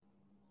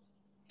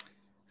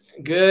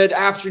Good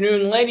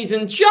afternoon, ladies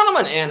and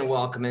gentlemen, and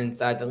welcome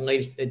inside the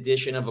latest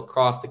edition of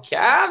Across the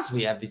Cavs.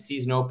 We have the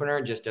season opener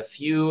just a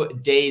few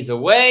days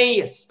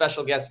away. A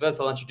special guest with us.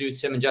 I'll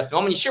introduce him in just a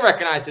moment. You should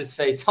recognize his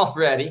face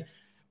already,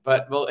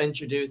 but we'll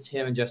introduce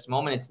him in just a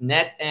moment. It's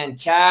Nets and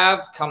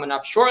Cavs coming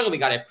up shortly. We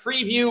got a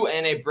preview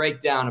and a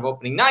breakdown of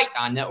opening night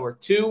on Network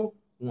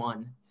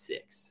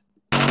 216.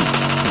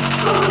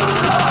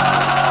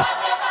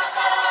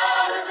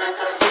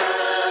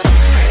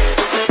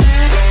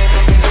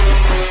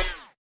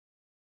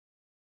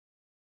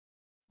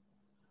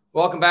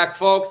 Welcome back,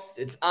 folks.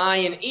 It's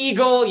Ian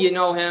Eagle. You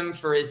know him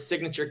for his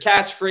signature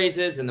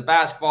catchphrases in the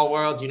basketball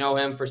world. You know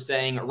him for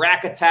saying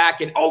rack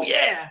attack and oh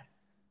yeah,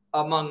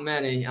 among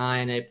many.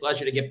 Ian, a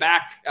pleasure to get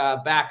back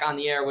on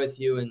the air with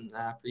you, and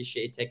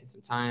appreciate taking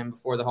some time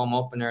before the home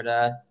opener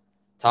to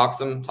talk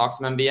some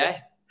NBA.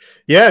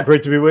 Yeah,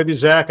 great to be with you,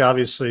 Zach.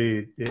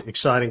 Obviously,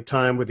 exciting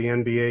time with the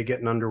NBA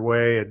getting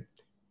underway. It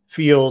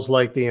feels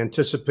like the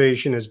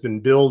anticipation has been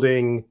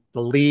building.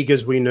 The league,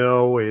 as we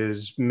know,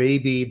 is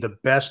maybe the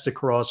best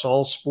across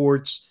all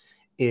sports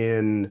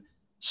in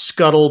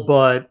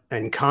scuttlebutt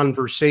and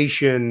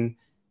conversation.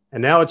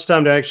 And now it's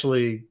time to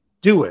actually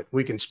do it.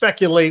 We can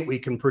speculate, we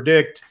can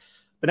predict,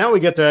 but now we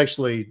get to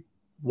actually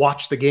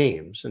watch the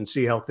games and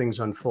see how things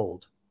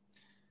unfold.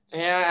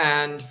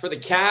 And for the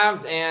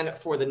Cavs and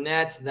for the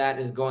Nets, that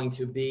is going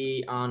to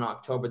be on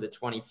October the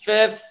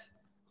 25th.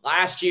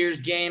 Last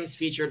year's games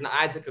featured an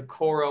Isaac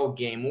Okoro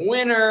game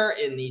winner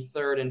in the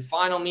third and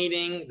final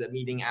meeting. The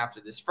meeting after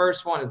this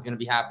first one is going to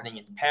be happening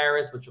in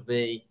Paris, which will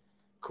be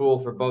cool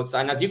for both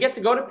sides. Now, do you get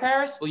to go to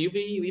Paris? Will you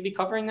be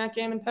covering that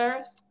game in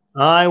Paris?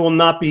 I will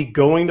not be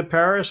going to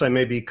Paris. I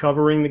may be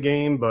covering the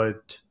game,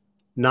 but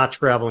not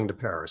traveling to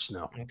Paris,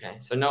 no. Okay,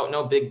 so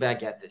no big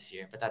baguette this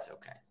year, but that's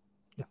okay.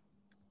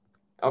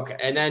 Okay,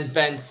 and then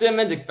Ben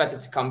Simmons expected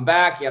to come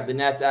back. You have the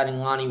Nets adding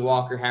Lonnie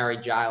Walker, Harry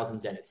Giles,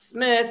 and Dennis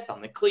Smith. On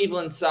the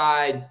Cleveland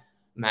side,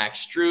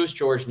 Max Strus,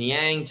 George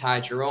Niang, Ty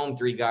Jerome,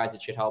 three guys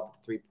that should help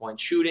with three-point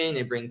shooting.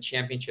 They bring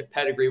championship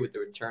pedigree with the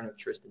return of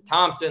Tristan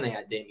Thompson. They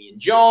had Damian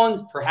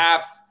Jones,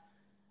 perhaps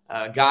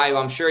a guy who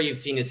I'm sure you've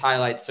seen his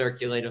highlights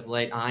circulate of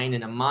late, Ian,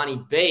 and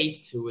Amani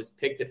Bates, who was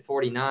picked at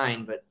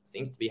 49, but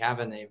seems to be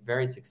having a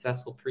very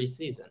successful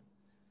preseason.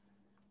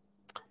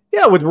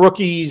 Yeah, with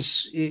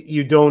rookies,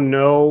 you don't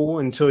know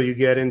until you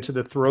get into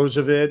the throes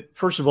of it.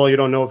 First of all, you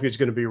don't know if he's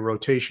going to be a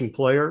rotation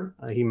player.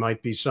 He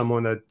might be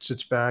someone that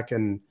sits back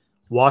and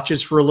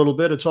watches for a little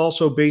bit. It's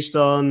also based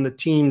on the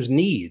team's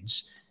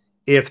needs.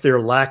 If they're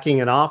lacking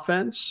in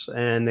offense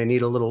and they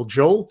need a little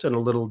jolt and a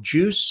little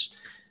juice,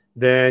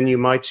 then you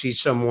might see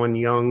someone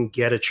young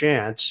get a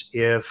chance.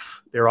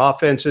 If their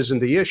offense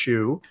isn't the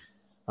issue,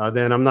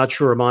 then I'm not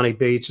sure Amani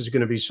Bates is going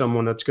to be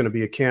someone that's going to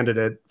be a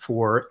candidate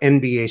for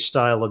NBA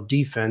style of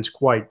defense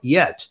quite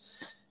yet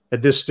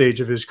at this stage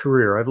of his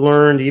career. I've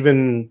learned,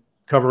 even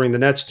covering the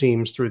Nets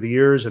teams through the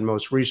years, and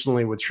most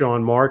recently with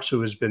Sean Marks,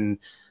 who has been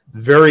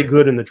very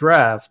good in the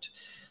draft,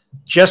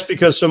 just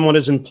because someone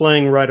isn't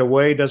playing right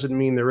away doesn't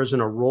mean there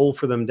isn't a role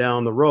for them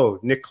down the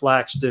road. Nick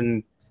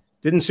Claxton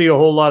didn't see a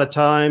whole lot of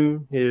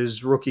time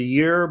his rookie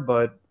year,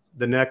 but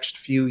the next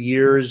few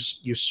years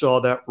you saw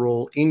that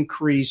role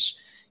increase.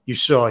 You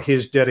saw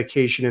his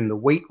dedication in the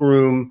weight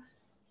room,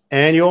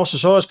 and you also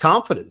saw his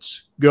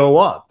confidence go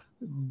up.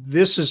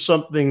 This is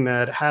something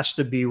that has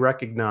to be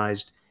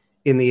recognized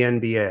in the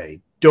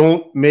NBA.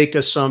 Don't make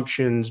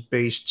assumptions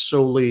based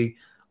solely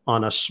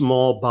on a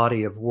small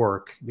body of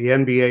work. The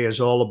NBA is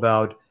all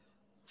about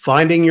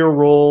finding your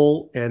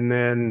role and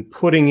then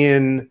putting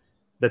in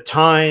the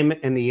time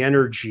and the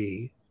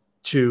energy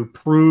to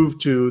prove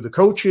to the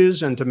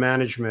coaches and to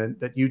management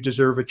that you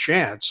deserve a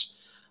chance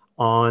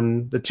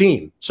on the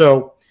team.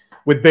 So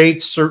with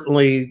Bates,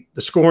 certainly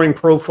the scoring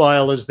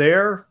profile is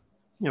there.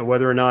 You know,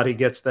 whether or not he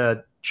gets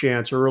that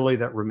chance early,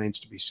 that remains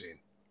to be seen.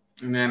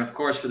 And then, of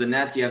course, for the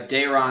Nets, you have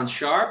Day'Ron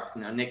Sharpe.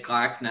 You know, Nick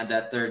Claxton had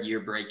that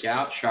third-year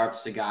breakout.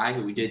 Sharpe's the guy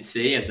who we did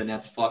see as the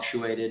Nets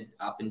fluctuated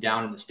up and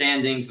down in the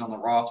standings and on the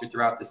roster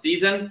throughout the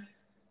season.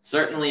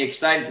 Certainly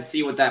excited to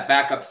see what that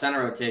backup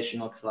center rotation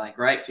looks like,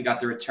 right? So we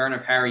got the return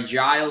of Harry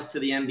Giles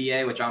to the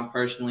NBA, which I'm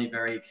personally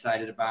very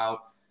excited about.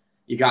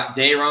 You got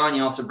Day'Ron.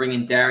 You also bring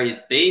in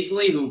Darius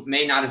Bazley, who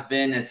may not have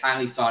been as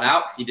highly sought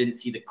out because he didn't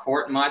see the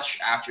court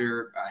much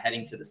after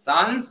heading to the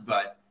Suns.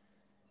 But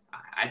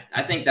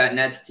I think that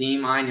Nets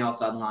team, you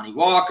also had Lonnie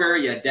Walker.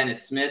 You had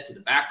Dennis Smith to the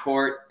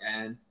backcourt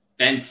and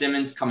Ben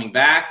Simmons coming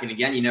back. And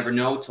again, you never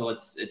know till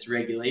it's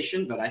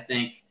regulation. But I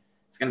think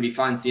it's going to be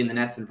fun seeing the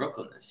Nets in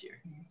Brooklyn this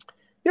year.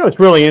 You know,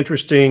 it's really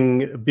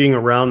interesting being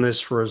around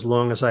this for as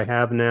long as I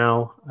have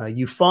now.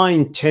 You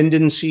find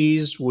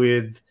tendencies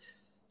with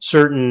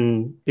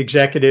certain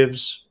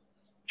executives.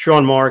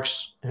 Sean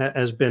Marks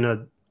has been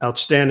an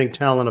outstanding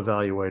talent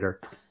evaluator.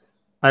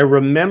 I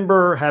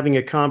remember having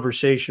a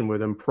conversation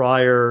with him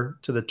prior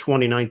to the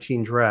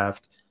 2019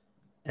 draft,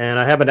 and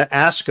I happened to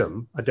ask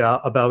him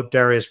about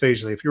Darius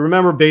Bazley. If you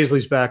remember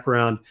Bazley's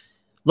background,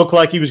 looked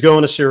like he was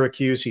going to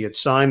Syracuse. He had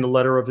signed the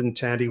letter of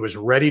intent. He was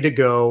ready to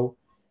go,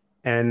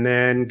 and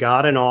then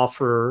got an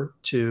offer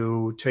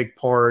to take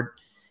part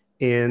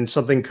in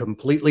something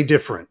completely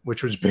different,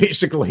 which was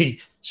basically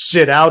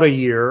sit out a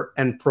year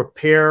and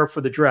prepare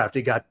for the draft.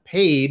 He got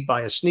paid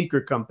by a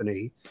sneaker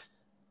company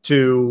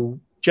to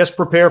just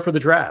prepare for the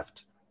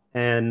draft.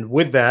 And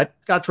with that,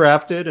 got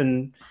drafted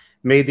and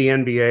made the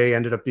NBA,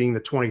 ended up being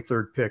the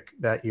 23rd pick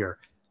that year.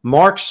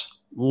 Marks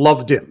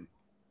loved him.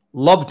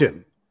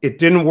 It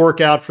didn't work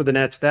out for the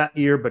Nets that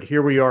year, but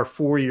here we are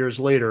 4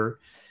 years later.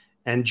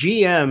 And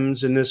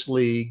GMs in this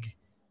league,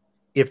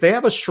 if they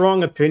have a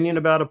strong opinion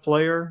about a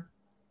player,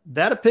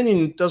 that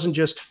opinion doesn't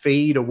just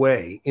fade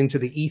away into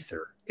the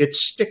ether. It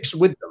sticks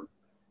with them.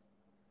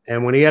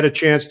 And when he had a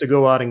chance to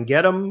go out and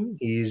get him,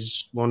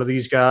 he's one of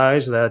these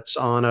guys that's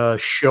on a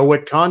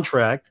show-it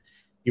contract.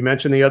 You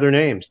mentioned the other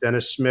names.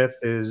 Dennis Smith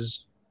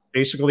is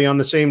basically on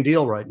the same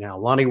deal right now.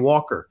 Lonnie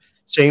Walker,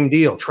 same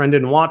deal.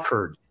 Trendon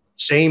Watford,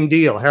 same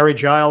deal. Harry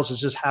Giles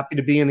is just happy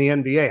to be in the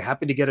NBA,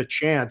 happy to get a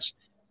chance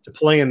to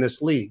play in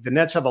this league. The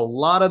Nets have a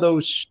lot of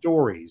those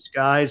stories,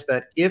 guys,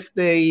 that if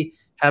they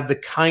have the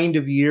kind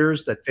of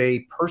years that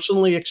they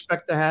personally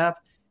expect to have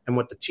and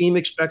what the team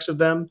expects of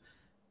them,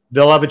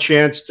 they'll have a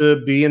chance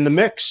to be in the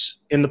mix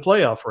in the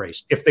playoff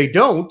race. If they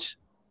don't,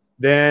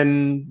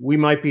 then we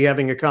might be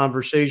having a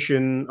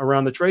conversation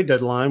around the trade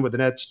deadline with the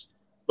Nets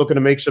looking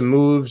to make some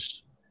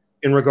moves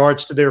in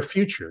regards to their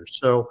future.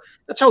 So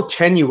that's how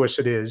tenuous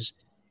it is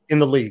in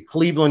the league.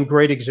 Cleveland,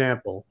 great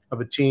example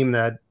of a team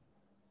that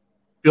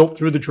built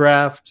through the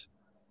draft,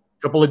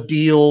 a couple of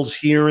deals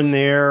here and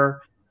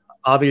there,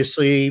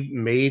 obviously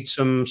made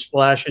some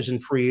splashes in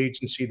free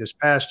agency this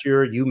past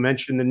year. You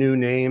mentioned the new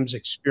names,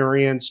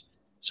 experience,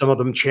 some of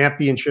them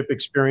championship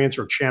experience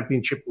or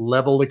championship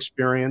level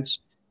experience.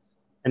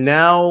 And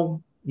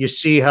now you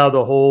see how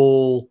the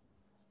whole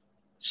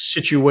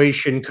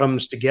situation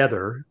comes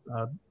together.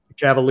 The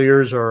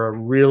Cavaliers are a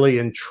really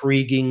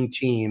intriguing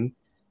team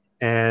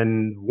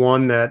and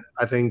one that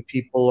I think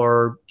people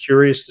are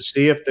curious to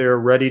see if they're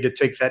ready to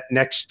take that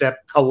next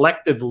step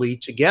collectively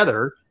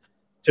together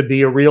to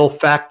be a real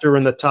factor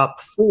in the top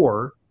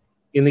four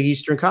in the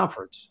Eastern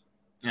Conference.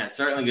 Yeah, it's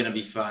certainly going to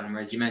be fun.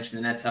 As you mentioned,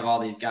 the Nets have all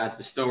these guys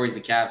with stories.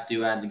 The Cavs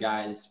do add the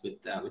guys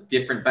with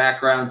different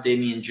backgrounds.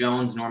 Damian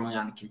Jones, normally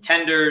on the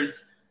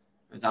contenders,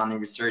 was on the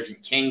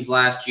resurgent Kings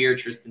last year.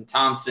 Tristan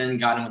Thompson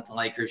got in with the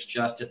Lakers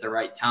just at the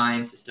right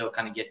time to still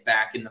kind of get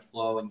back in the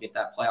flow and get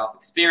that playoff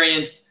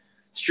experience.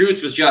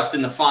 Strus was just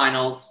in the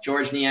finals.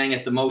 George Niang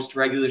has the most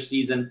regular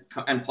season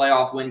and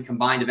playoff win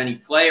combined of any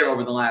player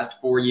over the last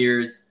 4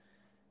 years.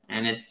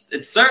 And it's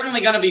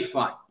certainly going to be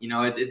fun.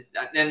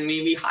 And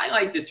we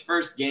highlight this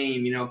first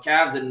game,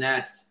 Cavs and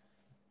Nets.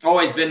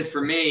 Always been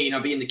for me,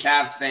 being the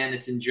Cavs fan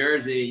that's in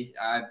Jersey.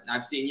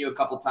 I've seen you a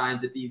couple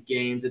times at these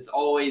games. It's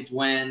always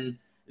when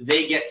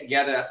they get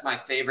together. That's my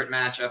favorite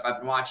matchup. I've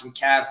been watching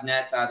Cavs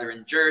Nets either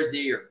in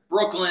Jersey or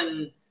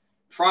Brooklyn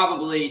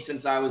probably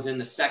since I was in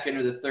the second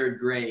or the third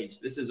grade.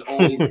 This has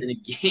always been a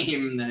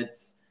game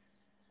that's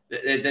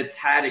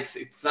had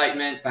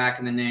excitement back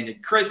in the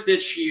Nandon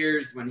Kristich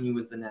years when he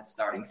was the Nets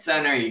starting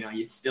center. You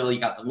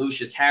got the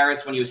Lucius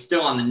Harris when he was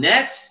still on the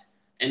Nets,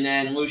 and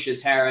then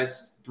Lucius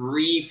Harris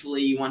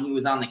briefly when he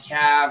was on the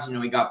Cavs.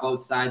 We got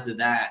both sides of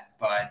that,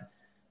 but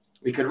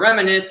we could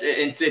reminisce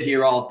and sit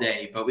here all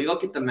day. But we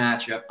look at the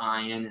matchup,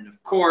 Ian, and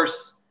of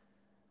course,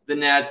 the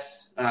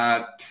Nets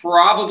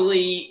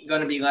probably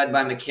going to be led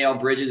by Mikal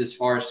Bridges as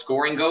far as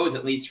scoring goes,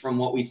 at least from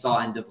what we saw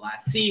end of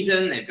last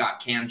season. They've got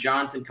Cam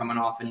Johnson coming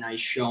off a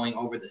nice showing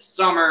over the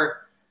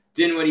summer.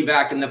 Dinwiddie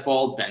back in the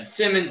fold. Ben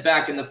Simmons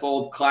back in the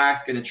fold.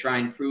 Clack's going to try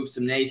and prove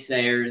some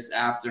naysayers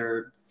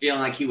after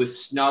feeling like he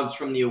was snubbed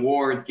from the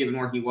awards given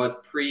where he was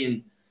pre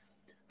and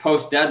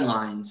post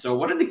deadline. So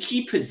what are the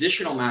key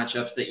positional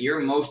matchups that you're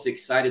most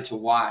excited to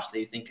watch that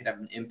you think could have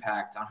an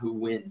impact on who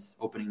wins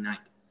opening night?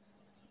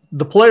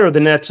 The player the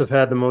Nets have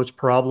had the most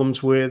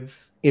problems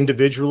with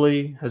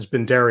individually has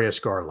been Darius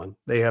Garland.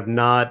 They have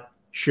not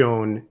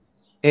shown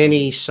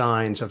any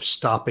signs of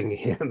stopping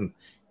him.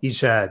 He's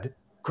had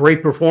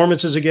great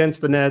performances against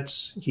the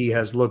Nets. He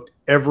has looked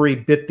every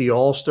bit the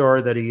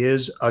all-star that he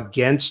is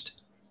against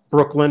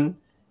Brooklyn.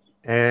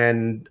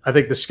 And I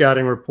think the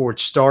scouting report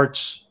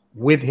starts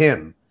with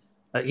him.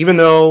 Even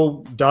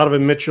though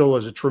Donovan Mitchell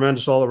is a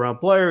tremendous all-around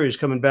player, he's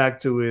coming back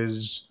to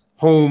his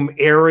home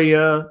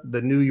area,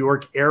 the New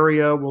York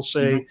area, we'll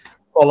say,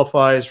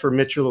 qualifies for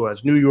Mitchell, who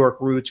has New York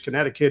roots,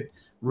 Connecticut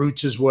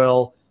roots as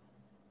well.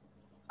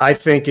 I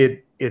think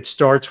it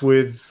starts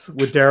with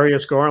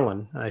Darius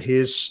Garland,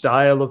 his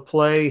style of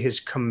play, his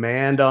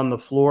command on the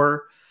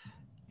floor.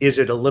 Is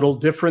it a little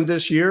different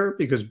this year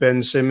because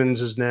Ben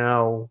Simmons is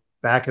now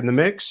back in the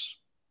mix?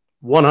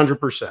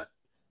 100%.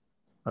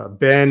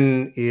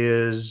 Ben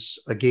is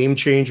a game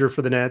changer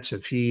for the Nets.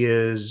 If he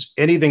is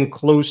anything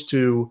close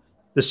to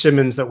the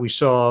Simmons that we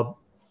saw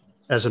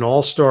as an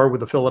all-star with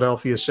the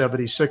Philadelphia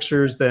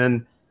 76ers,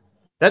 then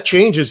that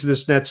changes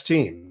this Nets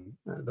team.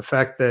 The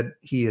fact that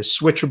he is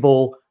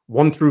switchable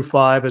 1 through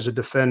 5 as a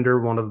defender,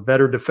 one of the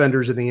better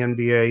defenders in the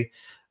NBA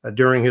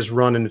during his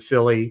run in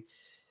Philly.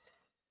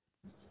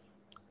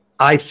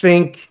 I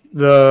think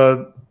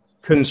the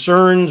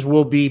concerns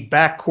will be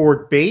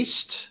backcourt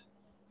based.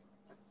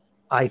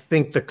 I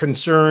think the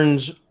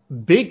concerns,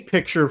 big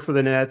picture for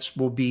the Nets,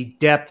 will be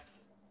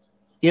depth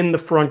in the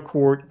front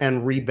court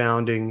and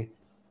rebounding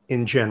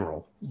in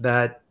general.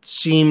 That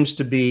seems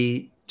to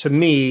be, to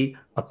me,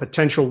 a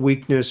potential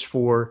weakness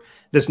for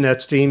this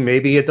Nets team.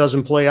 Maybe it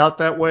doesn't play out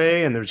that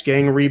way and there's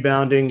gang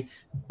rebounding,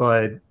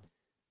 but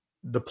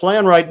the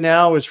plan right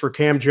now is for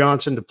Cam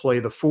Johnson to play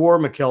the 4,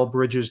 Mikal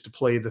Bridges to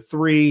play the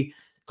 3,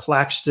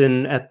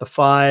 Claxton at the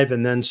 5,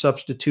 and then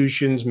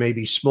substitutions,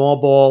 maybe small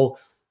ball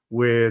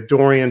with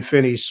Dorian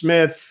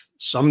Finney-Smith,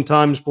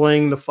 sometimes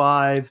playing the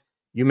 5.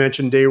 You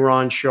mentioned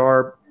Day'Ron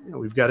Sharpe.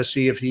 We've got to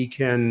see if he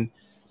can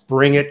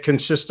bring it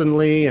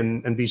consistently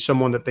and be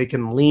someone that they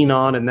can lean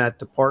on in that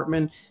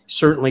department.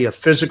 Certainly a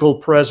physical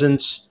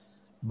presence,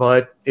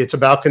 but it's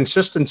about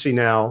consistency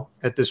now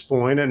at this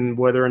point and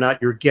whether or not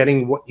you're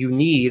getting what you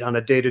need on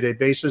a day-to-day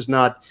basis,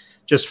 not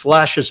just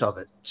flashes of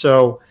it.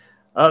 So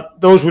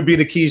those would be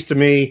the keys to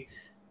me.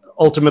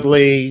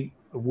 Ultimately,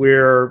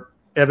 where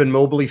Evan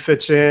Mobley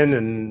fits in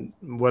and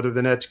whether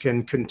the Nets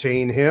can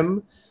contain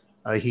him.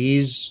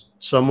 He's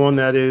someone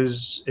that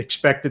is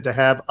expected to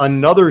have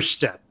another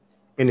step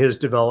in his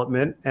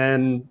development.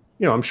 And,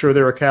 I'm sure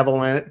there are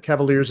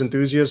Cavaliers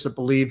enthusiasts that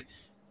believe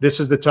this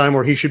is the time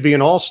where he should be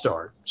an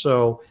all-star.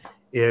 So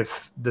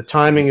if the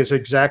timing is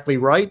exactly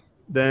right,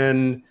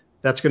 then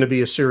that's going to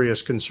be a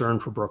serious concern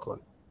for Brooklyn.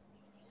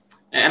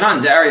 And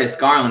on Darius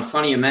Garland,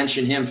 funny you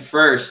mentioned him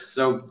first.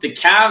 So the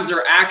Cavs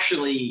are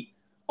actually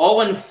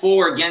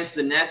 0-4 against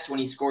the Nets when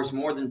he scores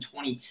more than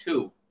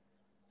 22.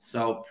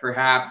 So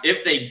perhaps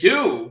if they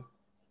do,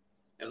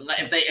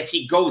 if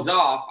he goes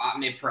off, I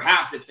mean,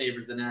 perhaps it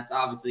favors the Nets.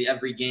 Obviously,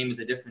 every game is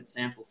a different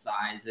sample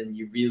size, and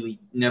you really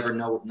never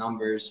know with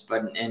numbers.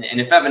 But and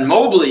if Evan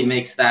Mobley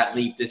makes that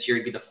leap this year,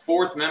 he'd be the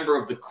 4th member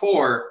of the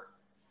core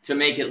to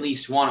make at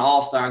least one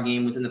All-Star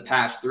game within the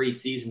past 3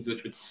 seasons,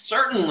 which would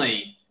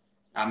certainly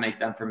make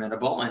them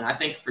formidable. And I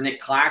think for Nick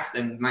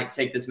Claxton, might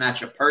take this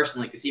matchup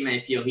personally because he may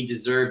feel he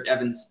deserved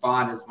Evan's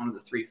spot as one of the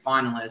 3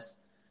 finalists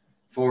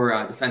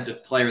for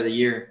Defensive Player of the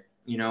Year.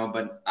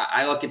 But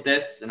I look at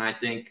this and I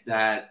think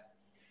that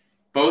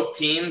both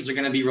teams are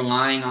going to be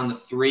relying on the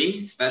 3,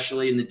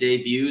 especially in the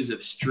debuts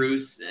of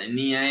Strus and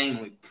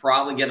Niang. We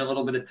probably get a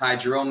little bit of Ty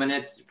Jerome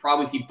minutes. You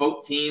probably see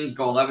both teams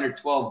go 11 or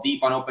 12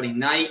 deep on opening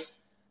night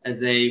as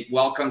they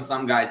welcome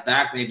some guys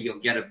back. Maybe you'll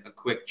get a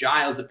quick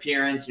Giles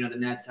appearance. The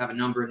Nets have a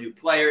number of new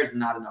players and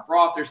not enough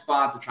roster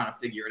spots. They're trying to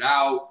figure it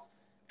out.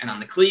 And on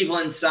the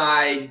Cleveland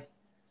side,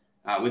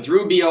 with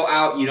Rubio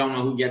out, you don't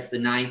know who gets the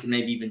 9th and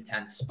maybe even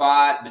 10th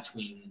spot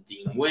between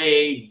Dean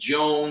Wade,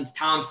 Jones,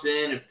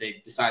 Thompson, if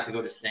they decide to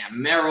go to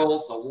Sam Merrill.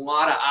 So a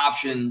lot of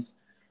options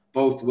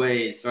both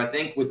ways. So I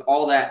think with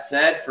all that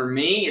said, for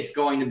me, it's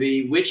going to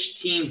be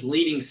which team's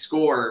leading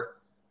scorer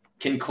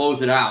can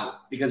close it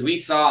out. Because we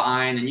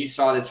saw, Ian, and you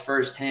saw this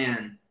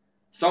firsthand,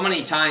 so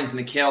many times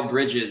Mikal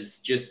Bridges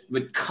just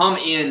would come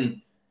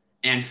in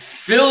and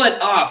fill it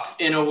up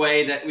in a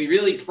way that we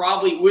really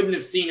probably wouldn't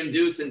have seen him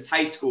do since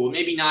high school.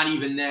 Maybe not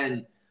even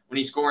then when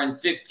he's scoring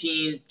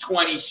 15,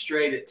 20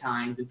 straight at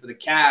times. And for the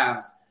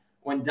Cavs,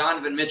 when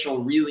Donovan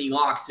Mitchell really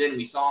locks in,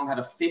 we saw him had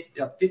a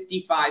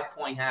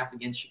 55-point half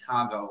against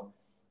Chicago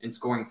and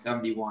scoring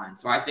 71.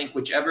 So I think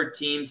whichever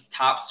team's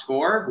top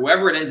scorer,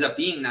 whoever it ends up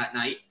being that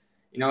night,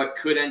 it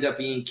could end up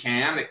being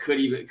Cam. It could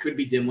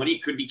be Dinwiddie.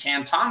 It could be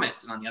Cam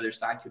Thomas. And on the other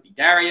side could be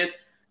Darius.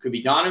 Could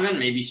be Donovan.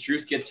 Maybe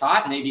Strus gets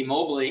hot. Maybe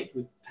Mobley,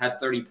 who had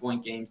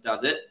 30-point games,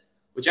 does it.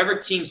 Whichever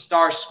team's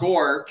star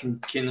scorer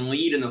can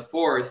lead in the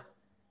 4th,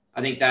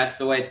 I think that's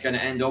the way it's going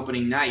to end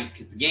opening night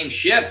because the game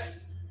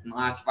shifts in the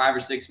last 5 or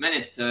 6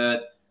 minutes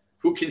to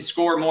who can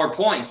score more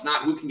points,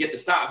 not who can get the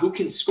stop. Who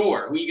can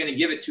score? Who are you going to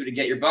give it to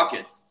get your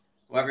buckets?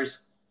 Whoever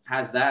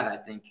has that, I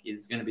think,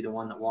 is going to be the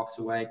one that walks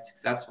away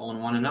successful and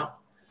 1-0.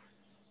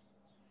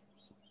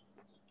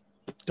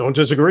 Don't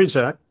disagree,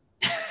 Zach.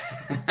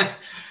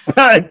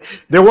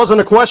 There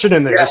wasn't a question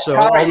in there, so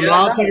I'll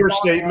nod to your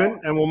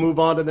statement, and we'll move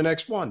on to the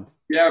next one.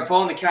 Yeah, we're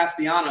pulling the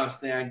Castellanos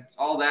there.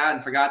 All that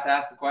and forgot to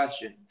ask the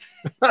question.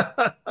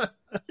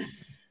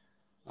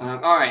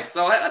 All right,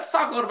 so let's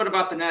talk a little bit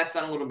about the Nets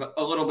and a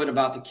little bit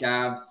about the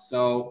Cavs.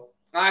 So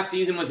last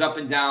season was up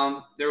and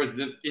down. There was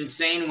the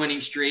insane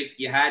winning streak.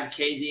 You had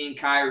KD and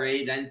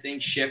Kyrie. Then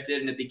things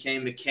shifted, and it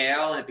became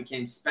Mikal, and it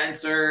became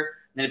Spencer,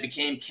 and then it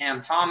became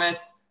Cam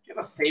Thomas. Do you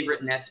have a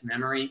favorite Nets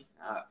memory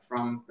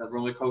from the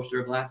roller coaster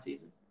of last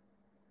season?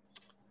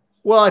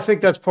 Well, I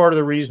think that's part of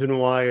the reason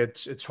why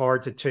it's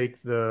hard to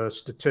take the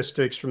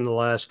statistics from the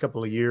last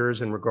couple of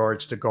years in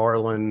regards to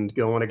Garland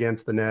going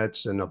against the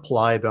Nets and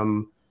apply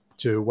them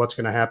to what's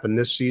going to happen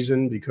this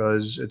season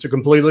because it's a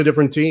completely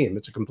different team.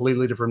 It's a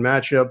completely different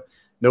matchup.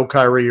 No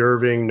Kyrie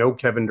Irving, no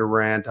Kevin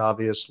Durant,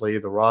 obviously.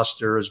 The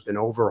roster has been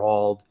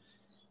overhauled.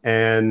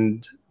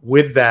 And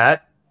with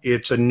that,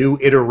 it's a new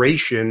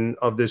iteration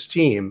of this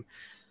team.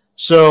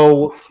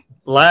 So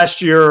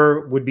last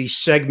year would be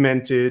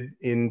segmented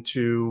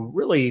into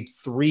really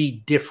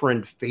 3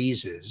 different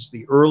phases.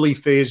 The early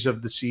phase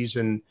of the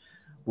season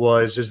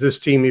was, is this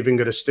team even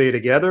going to stay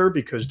together?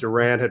 Because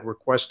Durant had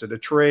requested a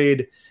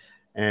trade.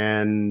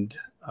 And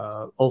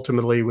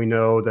Ultimately, we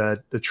know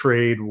that the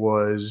trade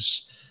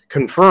was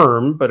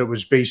confirmed, but it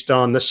was based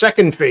on the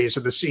second phase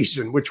of the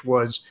season, which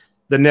was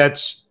the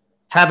Nets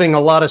having a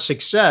lot of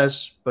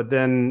success, but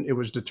then it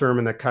was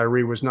determined that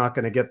Kyrie was not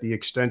going to get the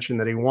extension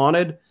that he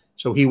wanted,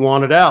 so he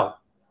wanted out.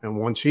 And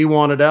once he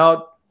wanted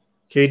out,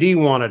 KD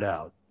wanted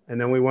out.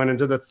 And then we went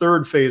into the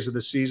third phase of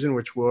the season,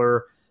 which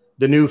were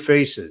the new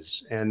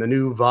faces and the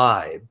new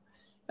vibe.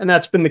 And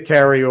that's been the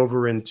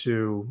carryover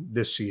into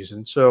this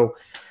season. So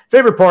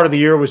favorite part of the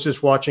year was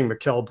just watching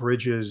Mikal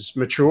Bridges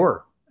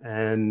mature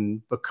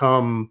and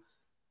become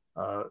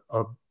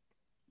a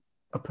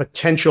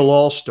potential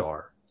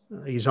all-star.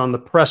 He's on the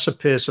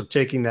precipice of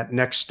taking that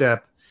next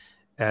step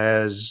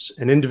as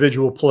an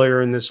individual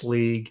player in this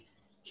league.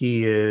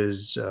 He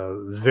is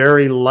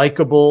very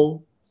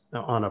likable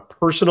on a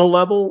personal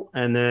level,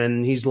 and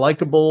then he's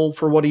likable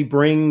for what he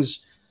brings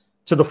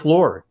to the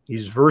floor.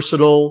 He's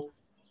versatile.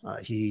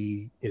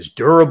 He is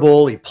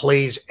durable. He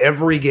plays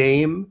every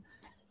game.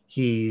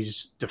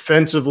 He's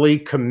defensively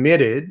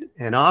committed,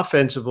 and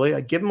offensively,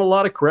 I give him a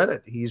lot of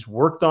credit. He's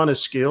worked on his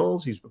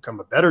skills. He's become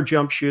a better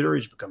jump shooter.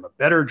 He's become a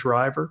better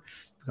driver.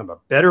 He's become a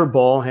better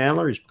ball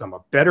handler. He's become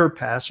a better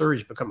passer.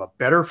 He's become a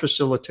better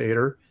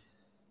facilitator.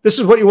 This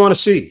is what you want to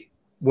see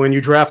when you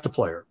draft a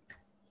player.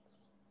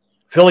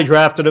 Philly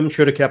drafted him,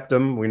 should have kept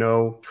him. We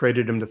know,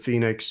 traded him to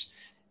Phoenix,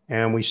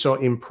 and we saw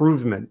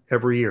improvement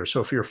every year. So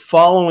if you're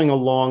following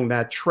along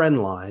that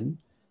trend line,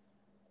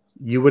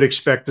 you would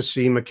expect to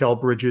see Mikal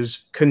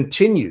Bridges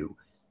continue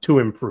to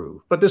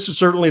improve. But this is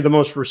certainly the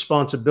most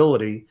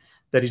responsibility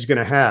that he's going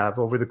to have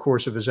over the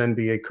course of his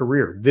NBA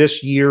career.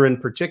 This year in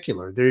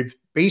particular, they've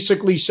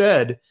basically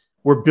said,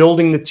 we're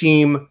building the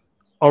team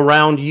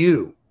around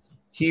you.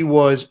 He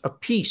was a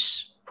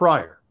piece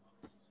prior.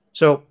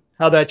 So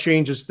how that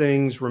changes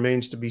things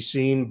remains to be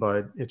seen,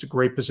 but it's a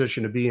great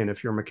position to be in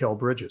if you're Mikal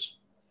Bridges.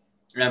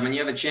 Yeah, when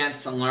you have a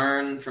chance to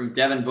learn from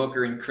Devin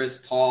Booker and Chris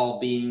Paul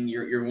being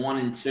your 1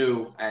 and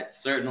 2, it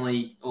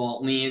certainly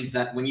means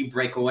that when you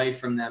break away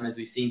from them, as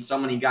we've seen so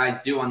many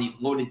guys do on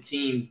these loaded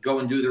teams, go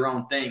and do their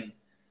own thing.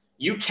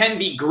 You can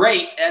be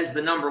great as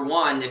the number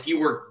 1 if you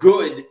were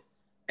good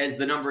as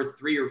the number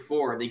 3 or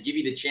 4. They give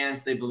you the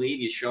chance, they believe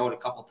you, show it a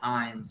couple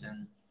times,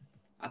 and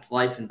that's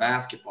life in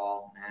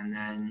basketball. And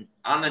then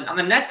on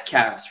the Nets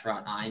Cavs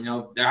front, I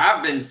know there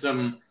have been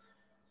some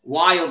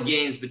wild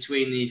games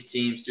between these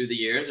teams through the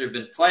years. There have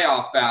been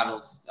playoff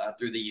battles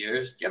through the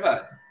years. Do you have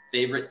a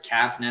favorite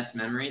Cavs Nets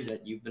memory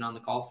that you've been on the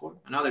call for?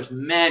 I know there's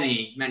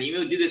many. You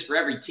really do this for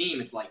every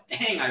team. It's like,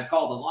 dang, I've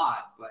called a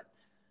lot. But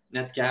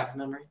Nets Cavs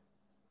memory?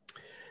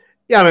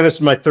 Yeah, I mean, this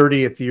is my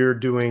 30th year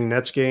doing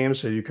Nets games,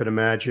 so you could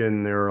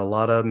imagine there are a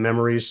lot of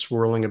memories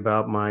swirling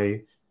about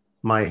my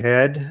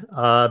head.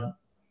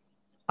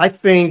 I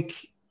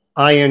think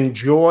I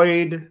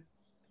enjoyed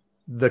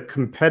the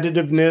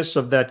competitiveness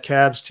of that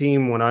Cavs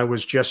team when I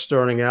was just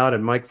starting out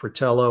and Mike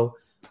Fratello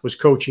was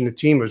coaching the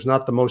team. It was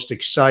not the most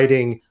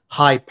exciting,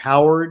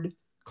 high-powered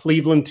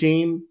Cleveland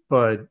team,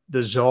 but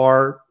the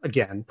Czar,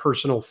 again,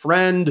 personal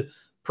friend,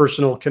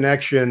 personal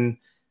connection.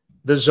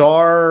 The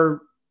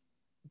Czar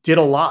did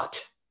a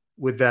lot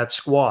with that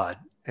squad,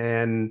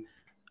 and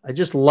I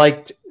just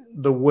liked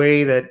the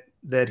way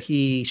that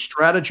he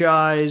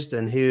strategized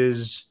and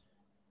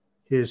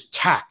his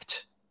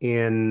tact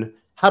in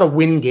how to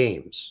win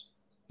games.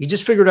 He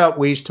just figured out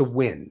ways to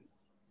win.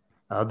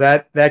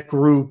 That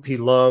group, he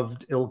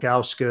loved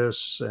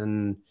Ilgauskas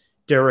and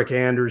Derek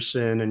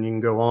Anderson, and you can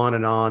go on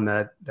and on.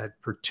 That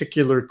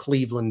particular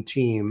Cleveland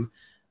team,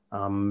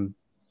 Vitaly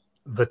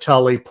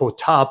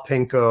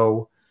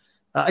Potapenko.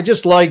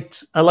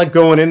 I liked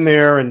going in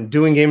there and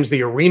doing games.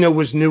 The arena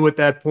was new at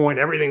that point.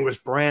 Everything was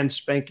brand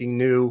spanking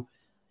new.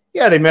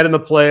 Yeah, they met in the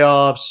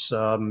playoffs.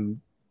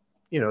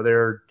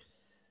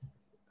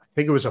 I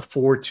think it was a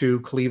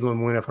 4-2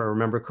 Cleveland win, if I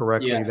remember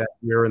correctly, that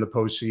year in the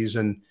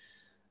postseason.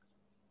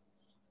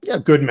 Yeah,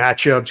 good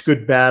matchups,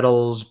 good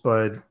battles,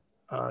 but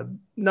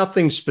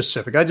nothing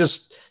specific.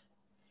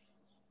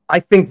 I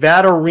think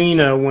that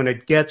arena, when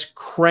it gets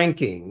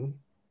cranking,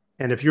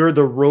 and if you're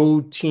the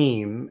road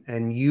team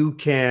and you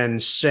can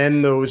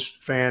send those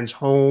fans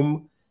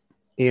home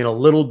in a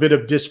little bit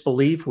of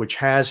disbelief, which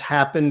has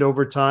happened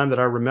over time that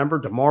I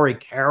remember, Damari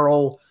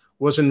Carroll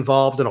was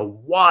involved in a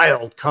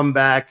wild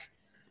comeback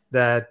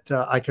that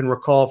I can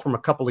recall from a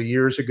couple of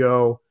years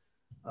ago.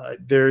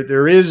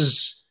 There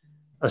is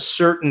a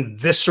certain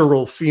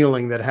visceral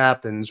feeling that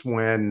happens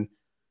when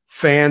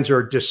fans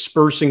are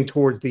dispersing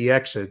towards the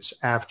exits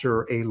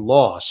after a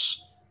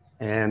loss.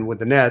 And with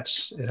the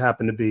Nets, it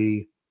happened to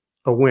be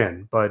a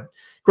win. But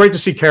great to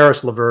see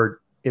Karis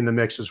LeVert in the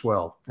mix as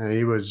well. And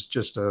he was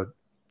just a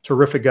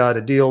terrific guy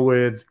to deal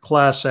with,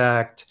 class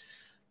act.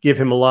 Give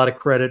him a lot of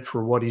credit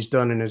for what he's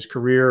done in his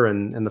career,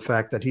 and the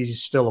fact that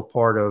he's still a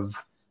part of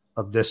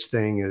this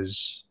thing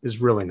is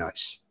really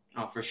nice.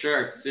 Oh, for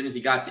sure. As soon as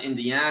he got to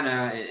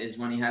Indiana is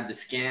when he had the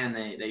scan.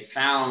 They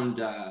found,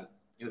 I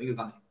think it was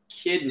on his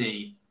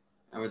kidney,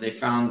 where they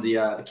found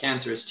the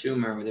cancerous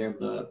tumor, where they were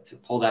able to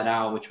pull that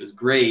out, which was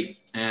great.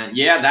 And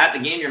yeah, the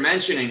game you're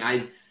mentioning,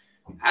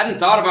 I hadn't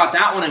thought about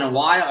that one in a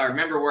while. I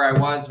remember where I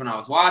was when I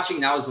was watching.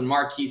 That was when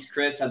Marquise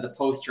Chris had the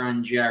poster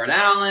on Jared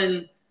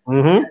Allen.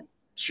 Mm-hmm.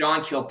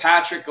 Sean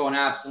Kilpatrick going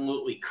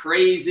absolutely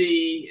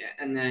crazy.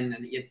 And then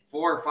you had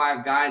 4 or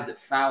 5 guys that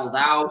fouled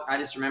out. I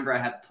just remember I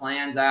had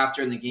plans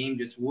after, and the game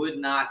just would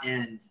not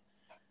end.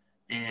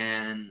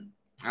 And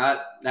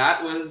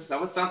that was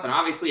something.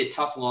 Obviously, a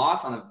tough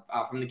loss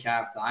from the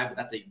Cavs side, but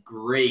that's a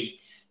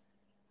great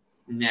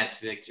Nets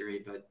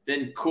victory. But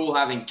been cool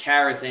having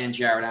Karras and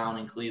Jared Allen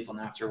in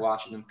Cleveland after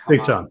watching them come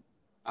Big time.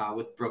 up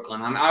with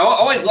Brooklyn. I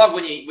always love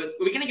when are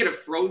we going to get a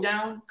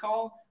throwdown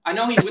call? I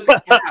know he's with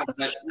the Cavs,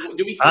 but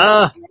do we still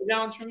get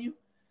throwdowns from you?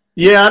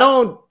 Yeah,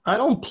 I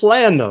don't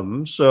plan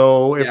them.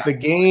 So if the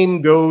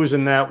game goes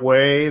in that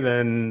way,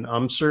 then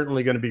I'm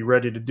certainly going to be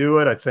ready to do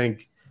it. I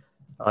think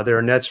there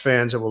are Nets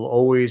fans that will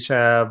always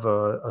have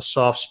a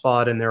soft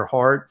spot in their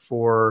heart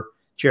for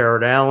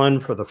Jared Allen,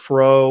 for the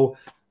Fro,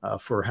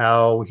 for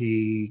how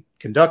he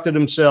conducted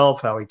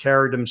himself, how he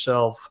carried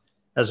himself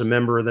as a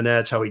member of the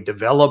Nets, how he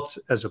developed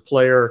as a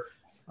player.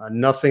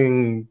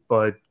 Nothing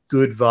but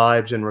good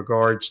vibes in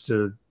regards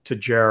to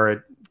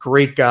Jared.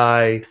 Great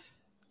guy,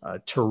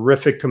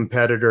 terrific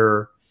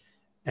competitor,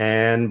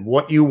 and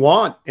what you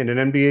want in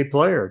an NBA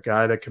player, a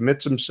guy that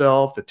commits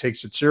himself, that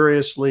takes it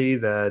seriously,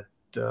 that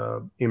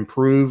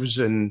improves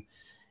in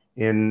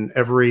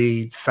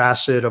every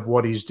facet of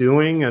what he's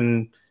doing.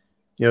 And,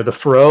 the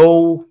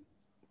Fro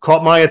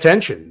caught my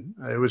attention.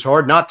 It was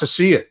hard not to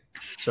see it.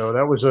 So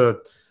that was a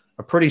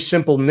pretty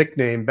simple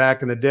nickname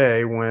back in the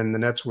day when the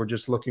Nets were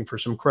just looking for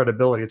some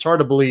credibility. It's hard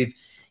to believe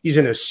he's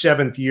in his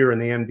 7th year in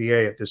the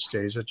NBA at this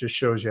stage. That just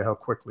shows you how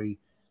quickly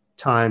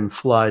time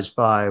flies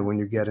by when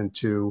you get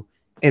into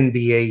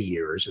NBA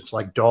years. It's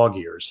like dog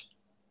years.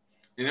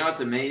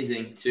 What's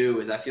amazing, too,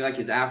 is I feel like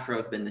his afro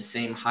has been the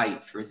same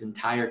height for his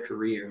entire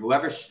career.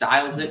 Whoever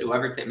styles it,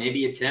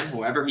 maybe it's him,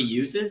 whoever he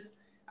uses,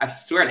 I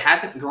swear it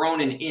hasn't grown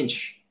an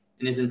inch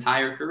in his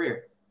entire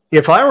career.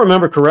 If I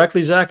remember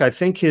correctly, Zach, I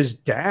think his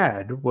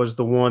dad was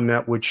the one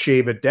that would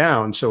shave it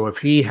down. So if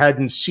he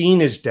hadn't seen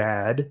his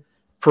dad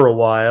for a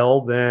while,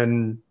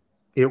 then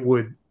it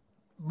would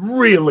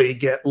really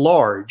get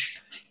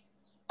large.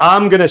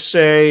 I'm going to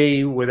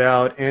say,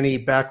 without any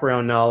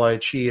background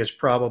knowledge, he has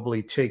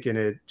probably taken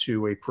it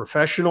to a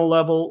professional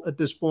level at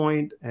this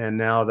point. And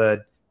now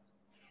that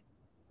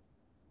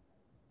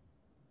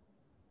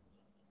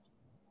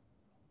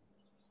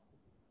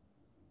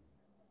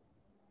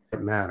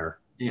manner.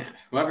 Yeah,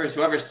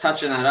 whoever's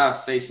touching that up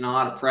is facing a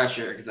lot of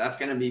pressure because that's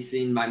going to be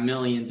seen by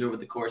millions over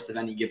the course of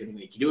any given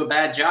week. You do a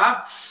bad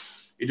job,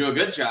 you do a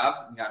good job.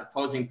 You got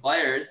opposing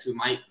players who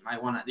might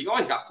want to. You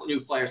always got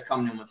new players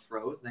coming in with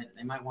Fros.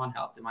 They might want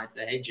help. They might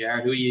say, "Hey,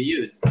 Jared, who do you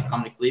use?" They'll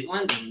come to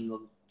Cleveland and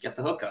they'll get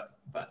the hookup.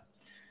 But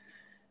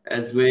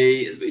as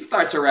we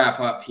start to wrap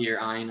up here,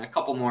 Ein, a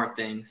couple more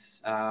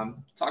things.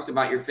 Talked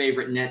about your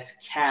favorite Nets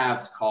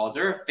Cavs calls. Is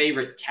there a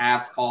favorite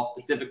Cavs call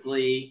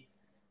specifically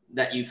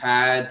that you've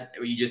had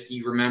where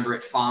you remember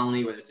it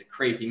fondly, whether it's a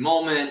crazy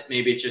moment,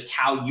 maybe it's just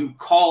how you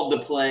called the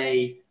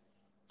play,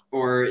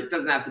 or it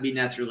doesn't have to be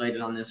Nets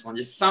related on this one,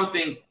 just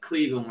something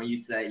Cleveland where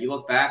you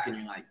look back and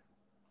you're like,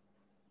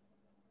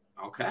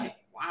 okay,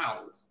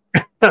 wow.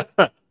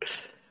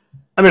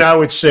 I mean, I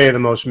would say the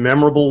most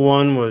memorable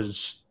one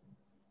was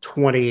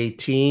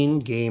 2018,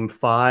 Game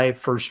 5,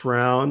 first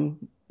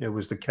round. It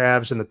was the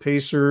Cavs and the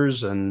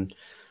Pacers, and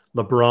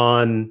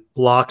LeBron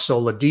blocks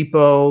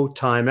Oladipo,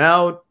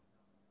 timeout.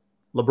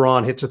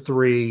 LeBron hits a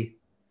 3,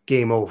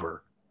 game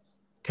over.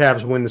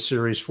 Cavs win the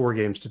series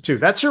 4-2.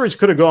 That series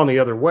could have gone the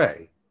other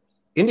way.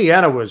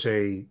 Indiana was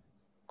a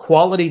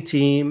quality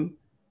team.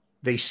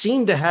 They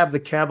seemed to have the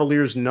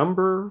Cavaliers'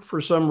 number for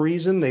some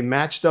reason. They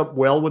matched up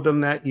well with them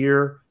that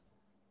year.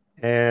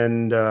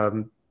 And,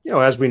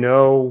 as we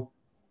know,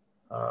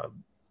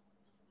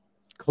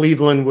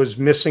 Cleveland was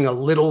missing a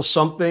little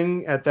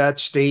something at that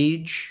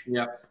stage.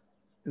 Yep.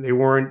 They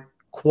weren't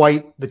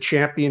quite the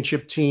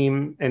championship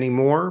team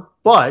anymore,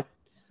 but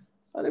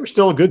they were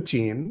still a good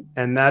team,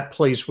 and that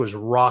place was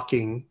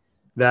rocking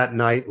that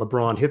night.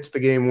 LeBron hits the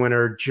game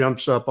winner,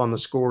 jumps up on the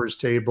scorer's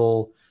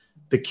table.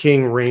 The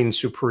king reigns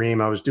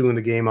supreme. I was doing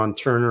the game on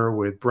Turner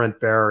with Brent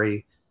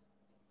Barry.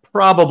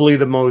 Probably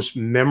the most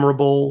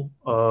memorable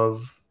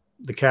of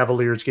the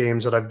Cavaliers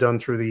games that I've done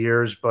through the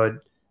years, but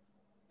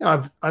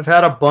I've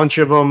had a bunch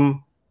of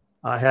them.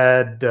 I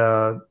had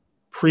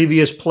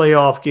previous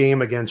playoff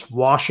game against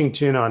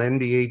Washington on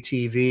NBA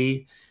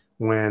TV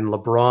when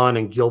LeBron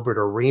and Gilbert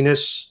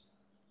Arenas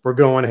were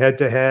going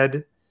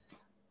head-to-head.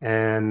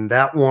 And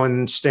that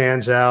one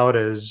stands out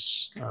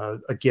as,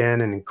 again,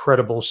 an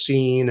incredible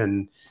scene.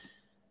 And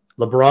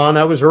LeBron,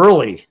 that was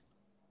early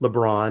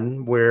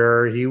LeBron,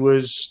 where he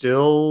was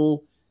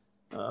still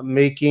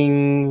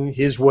making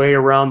his way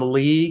around the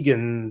league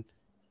and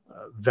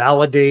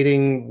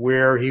validating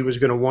where he was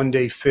going to one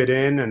day fit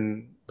in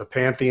and the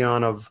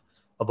pantheon of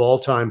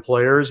all-time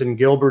players. And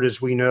Gilbert, as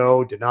we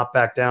know, did not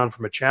back down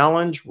from a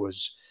challenge,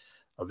 was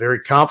a very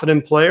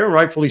confident player,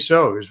 rightfully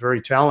so. He was a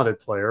very talented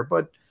player,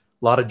 but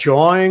a lot of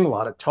jawing, a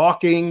lot of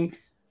talking.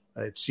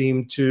 It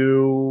seemed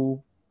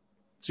to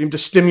seemed to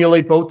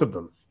stimulate both of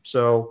them.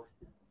 So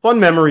fun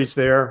memories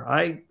there.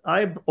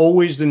 I've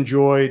always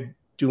enjoyed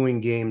doing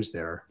games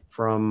there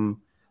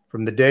from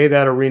the day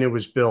that arena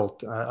was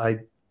built. I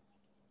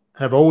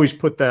have always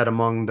put that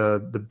among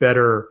the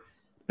better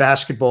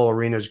basketball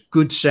arenas.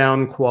 Good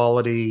sound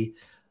quality.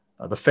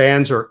 The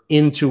fans are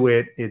into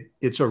it.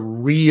 It's a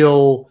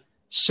real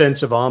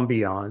sense of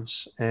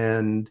ambiance,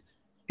 and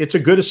it's a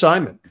good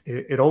assignment.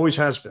 It always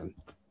has been.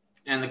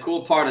 And the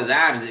cool part of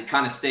that is it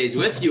kind of stays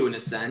with you in a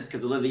sense,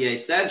 because Olivier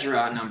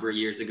Cedra a number of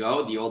years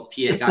ago, the old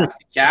PA guy for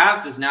the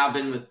Cavs, has now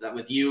been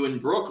with you in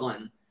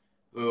Brooklyn.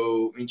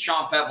 Who, I mean,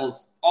 Sean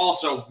Pebble's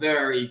also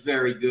very,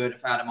 very good.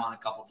 I've had him on a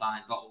couple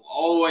times, but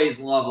always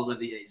love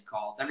Olivier's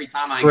calls. Every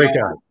time I Great go,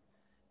 guy.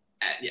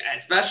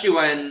 especially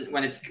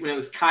when it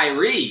was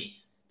Kyrie,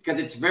 because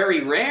it's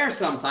very rare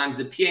sometimes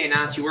the PA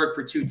announcer you work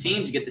for two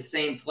teams, you get the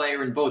same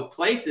player in both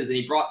places, and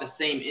he brought the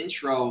same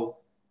intro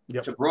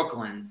to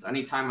Brooklyn. So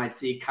anytime I'd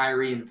see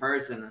Kyrie in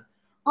person,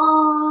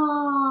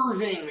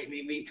 Irving,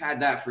 we've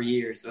had that for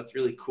years, so it's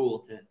really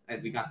cool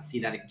that we got to see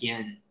that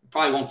again.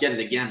 Probably won't get it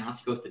again unless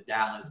he goes to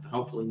Dallas, but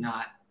hopefully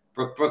not.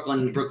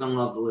 Brooklyn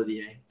loves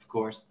Olivier, of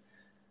course.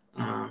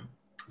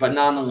 But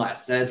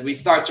nonetheless, as we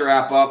start to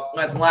wrap up,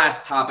 that's the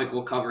last topic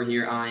we'll cover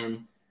here,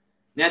 Ian.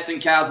 Nets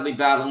and Cavs will be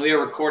battling. We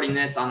are recording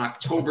this on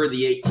October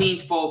the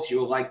 18th, folks. You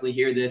will likely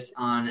hear this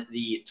on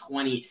the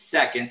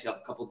 22nd, so you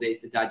have a couple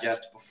days to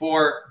digest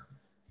before.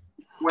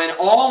 When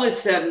all is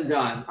said and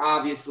done,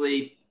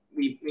 obviously,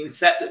 we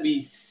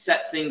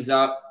set things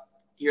up.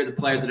 Here are the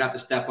players that have to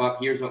step up.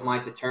 Here's what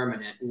might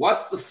determine it.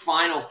 What's the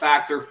final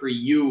factor for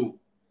you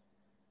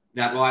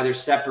that will either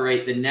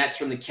separate the Nets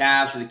from the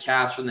Cavs or the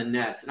Cavs from the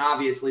Nets? And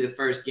obviously, the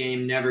first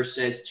game never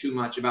says too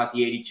much about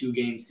the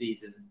 82-game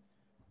season.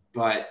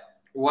 But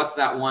what's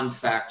that one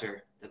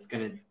factor that's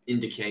going to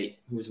indicate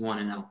who's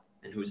 1-0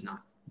 and who's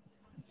not?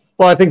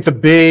 Well, I think the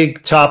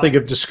big topic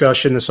of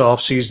discussion this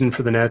offseason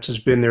for the Nets has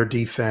been their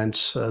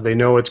defense. They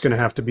know it's going to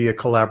have to be a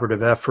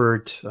collaborative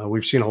effort.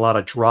 We've seen a lot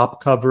of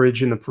drop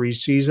coverage in the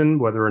preseason.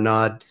 Whether or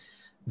not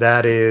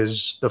that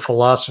is the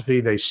philosophy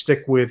they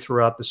stick with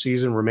throughout the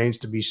season remains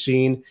to be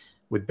seen.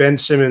 With Ben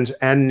Simmons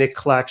and Nick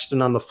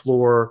Claxton on the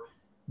floor,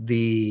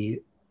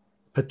 the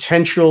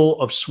potential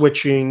of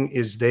switching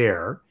is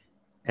there.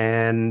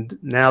 And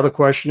now the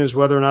question is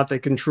whether or not they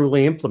can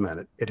truly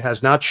implement it. It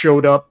has not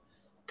showed up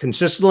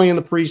consistently in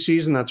the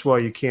preseason. That's why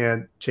you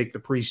can't take the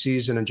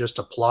preseason and just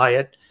apply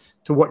it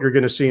to what you're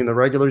going to see in the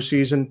regular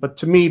season. But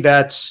to me,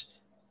 that's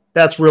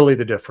really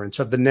the difference.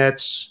 Have the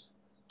Nets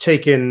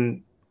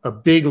taken a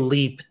big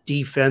leap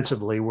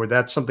defensively where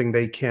that's something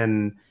they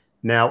can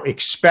now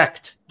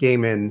expect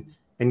game in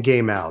and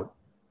game out?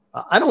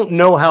 I don't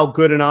know how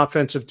good an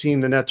offensive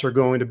team the Nets are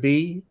going to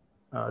be.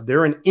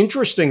 They're an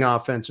interesting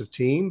offensive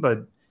team,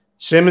 but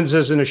Simmons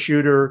isn't a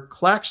shooter.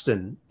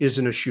 Claxton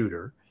isn't a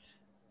shooter.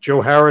 Joe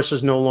Harris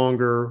is no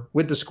longer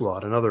with the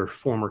squad, another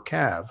former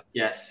Cav.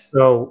 Yes.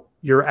 So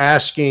you're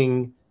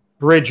asking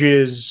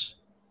Bridges,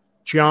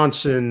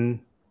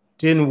 Johnson,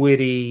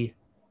 Dinwiddie,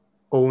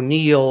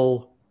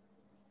 O'Neal,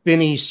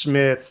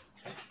 Finney-Smith,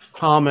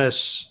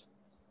 Thomas.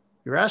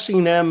 You're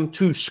asking them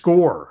to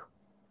score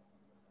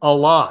a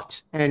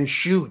lot and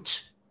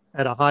shoot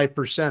at a high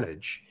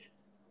percentage.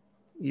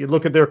 You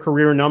look at their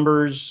career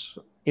numbers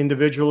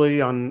individually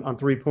on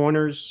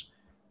three-pointers.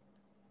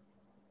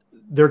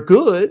 They're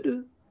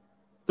good.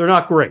 They're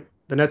not great.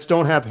 The Nets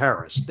don't have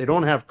Harris. They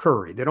don't have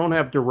Curry. They don't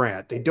have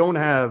Durant. They don't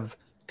have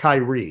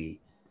Kyrie.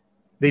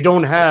 They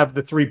don't have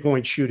the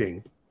three-point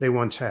shooting they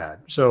once had.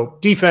 So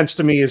defense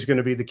to me is going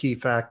to be the key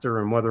factor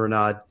in whether or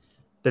not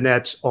the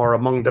Nets are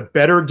among the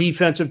better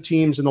defensive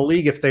teams in the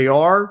league. If they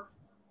are,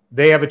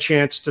 they have a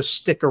chance to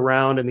stick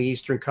around in the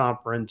Eastern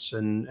Conference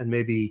and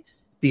maybe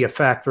be a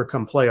factor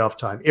come playoff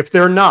time. If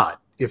they're not,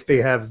 if they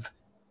have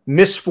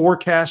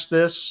misforecast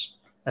this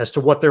as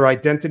to what their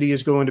identity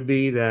is going to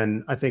be,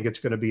 then I think it's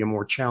going to be a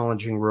more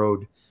challenging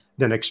road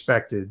than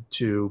expected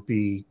to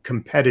be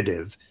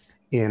competitive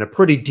in a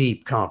pretty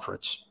deep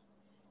conference.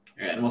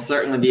 And will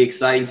certainly be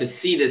exciting to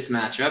see this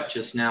matchup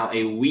just now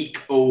a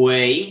week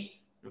away.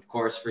 Of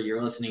course, for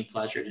your listening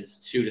pleasure,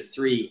 it's 2 to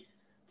 3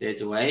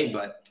 days away.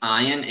 But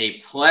Ian,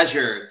 a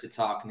pleasure to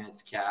talk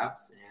Nets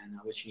Cavs, and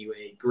wishing you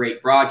a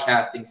great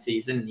broadcasting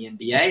season in the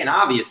NBA. And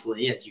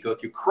obviously, as you go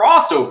through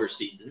crossover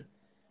season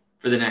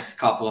for the next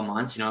couple of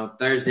months,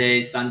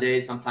 Thursdays,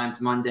 Sundays, sometimes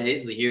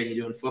Mondays, we hear you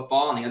doing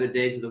football, and the other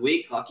days of the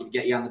week, lucky to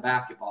get you on the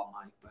basketball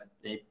mic.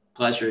 But a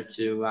pleasure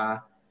to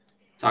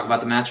talk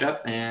about the matchup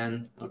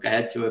and look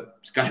ahead to it.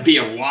 It's going to be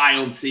a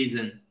wild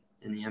season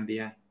in the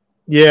NBA.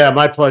 Yeah,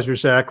 my pleasure,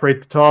 Zach.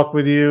 Great to talk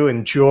with you.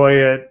 Enjoy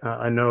it.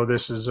 I know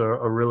this is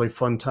a really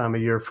fun time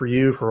of year for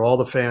you, for all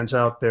the fans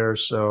out there.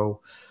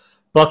 So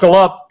buckle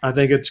up. I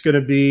think it's going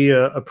to be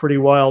a pretty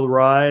wild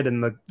ride.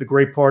 And the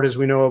great part is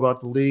we know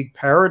about the league.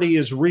 Parity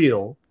is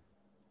real.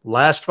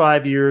 Last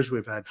 5 years,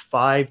 we've had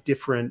 5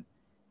 different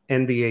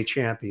NBA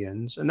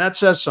champions. And that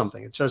says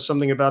something. It says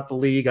something about the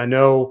league. I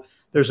know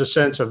there's a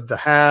sense of the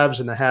haves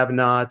and the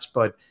have-nots,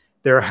 but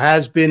there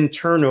has been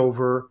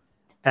turnover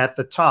at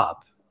the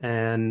top.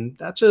 And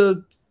that's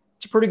a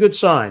it's a pretty good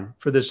sign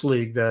for this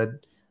league that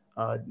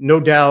no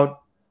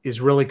doubt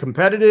is really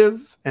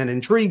competitive and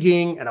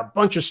intriguing and a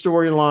bunch of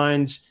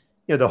storylines.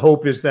 The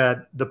hope is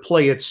that the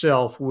play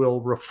itself will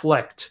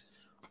reflect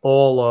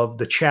all of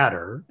the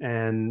chatter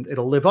and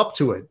it'll live up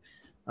to it.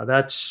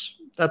 That's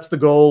the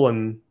goal.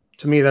 And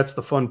to me, that's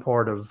the fun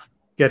part of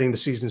getting the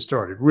season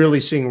started, really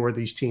seeing where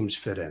these teams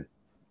fit in.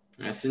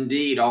 Yes,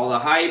 indeed. All the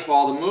hype,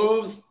 all the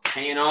moves,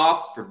 paying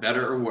off for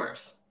better or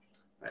worse.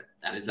 But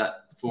that is it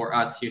for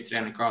us here today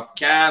on Across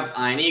the Cavs.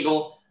 Ian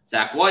Eagle,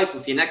 Zach Weiss.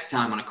 We'll see you next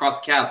time on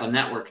Across the Cavs on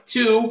Network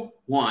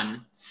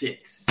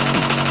 216.